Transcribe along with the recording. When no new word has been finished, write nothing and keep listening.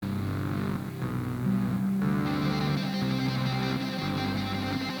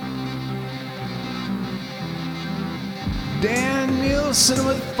Dan Nielsen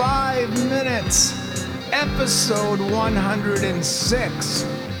with 5 minutes. Episode 106.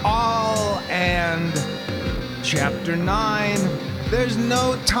 All and Chapter 9. There's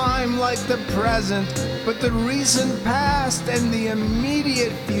no time like the present, but the recent past and the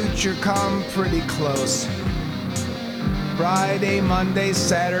immediate future come pretty close. Friday, Monday,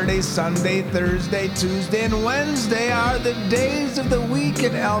 Saturday, Sunday, Thursday, Tuesday, and Wednesday are the days of the week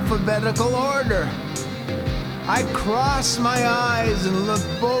in alphabetical order. I cross my eyes and look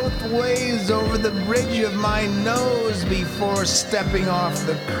both ways over the bridge of my nose before stepping off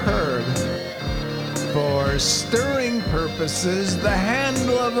the curb. For stirring purposes, the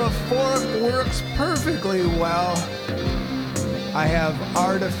handle of a fork works perfectly well. I have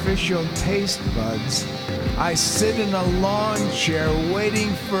artificial taste buds. I sit in a lawn chair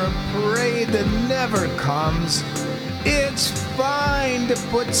waiting for a parade that never comes. It's fine to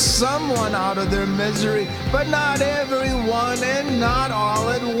put someone out of their misery, but not everyone and not all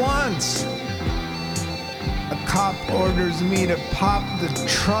at once. A cop orders me to pop the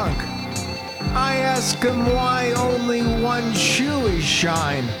trunk. I ask him why only one shoe is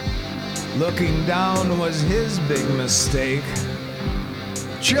shined. Looking down was his big mistake.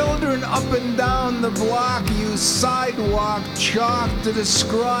 Children up and down the block use sidewalk chalk to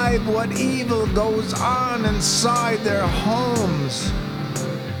describe what evil goes on inside their homes.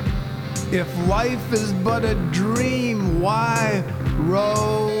 If life is but a dream, why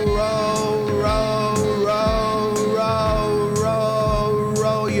row, row, row, row, row, row,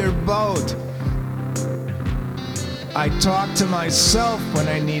 row your boat? I talk to myself when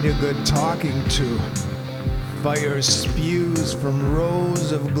I need a good talking to. Fire spews from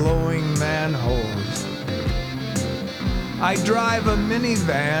rows of glowing manholes. I drive a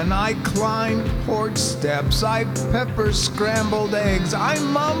minivan, I climb porch steps, I pepper scrambled eggs, I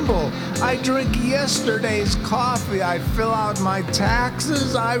mumble, I drink yesterday's coffee, I fill out my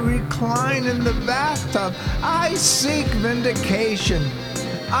taxes, I recline in the bathtub, I seek vindication.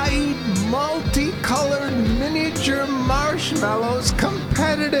 I eat multicolored miniature marshmallows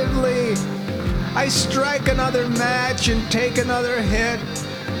competitively. I strike another match and take another hit.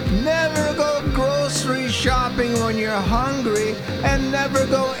 Never go grocery shopping when you're hungry, and never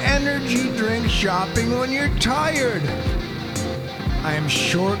go energy drink shopping when you're tired. I am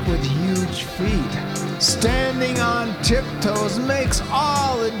short with huge feet. Standing on tiptoes makes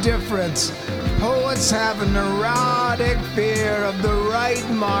all the difference. Poets have a neurotic fear of the right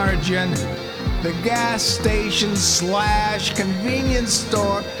margin. The gas station / convenience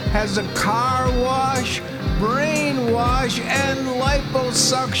store has a car wash, brainwash, and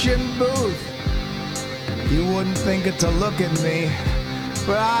liposuction booth. You wouldn't think it to look at me,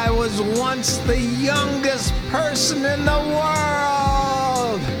 but I was once the youngest person in the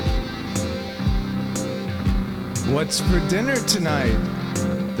world. What's for dinner tonight?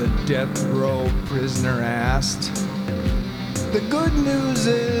 The death row prisoner asked. The good news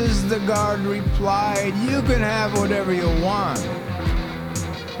is, the guard replied, you can have whatever you want.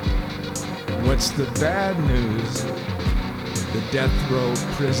 What's the bad news? The death row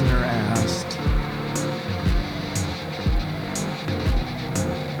prisoner asked.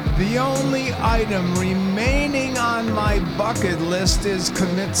 The only item remaining on my bucket list is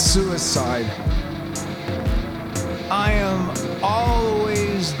commit suicide. I am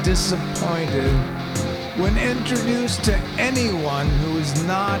always disappointed when introduced to anyone who is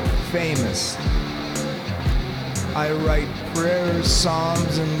not famous. I write prayers,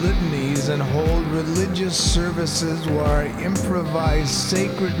 psalms, and litanies and hold religious services where I improvise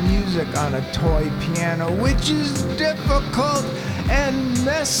sacred music on a toy piano, which is difficult and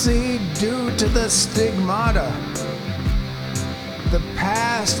messy due to the stigmata. The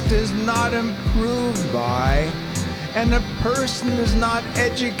past is not improved by, and a person is not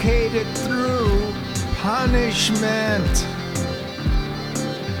educated through, punishment.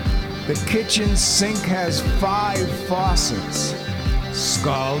 The kitchen sink has 5 faucets: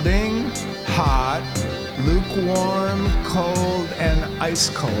 scalding, hot, lukewarm, cold, and ice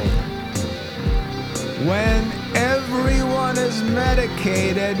cold. When everyone is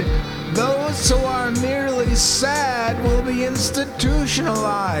medicated, those who are merely sad will be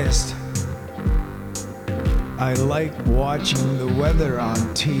institutionalized. I like watching the weather on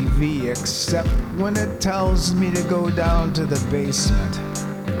TV, except when it tells me to go down to the basement.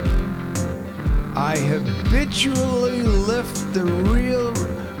 I habitually lift the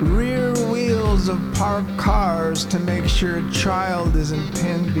rear wheels of parked cars to make sure a child isn't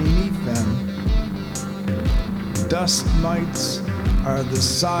pinned beneath them. Dust mites are the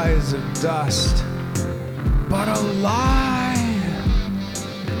size of dust, but alive.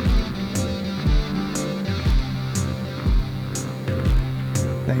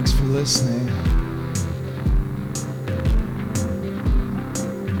 Thanks for listening.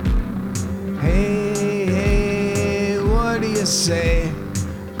 Hey, hey, what do you say?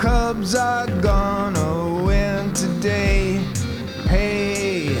 Cubs are gonna win today.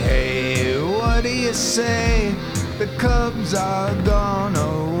 Hey, hey, what do you say? The Cubs are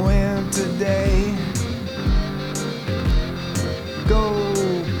gonna win today. Go,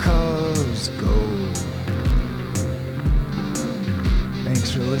 Cubs, go.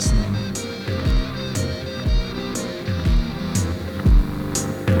 Thanks for listening.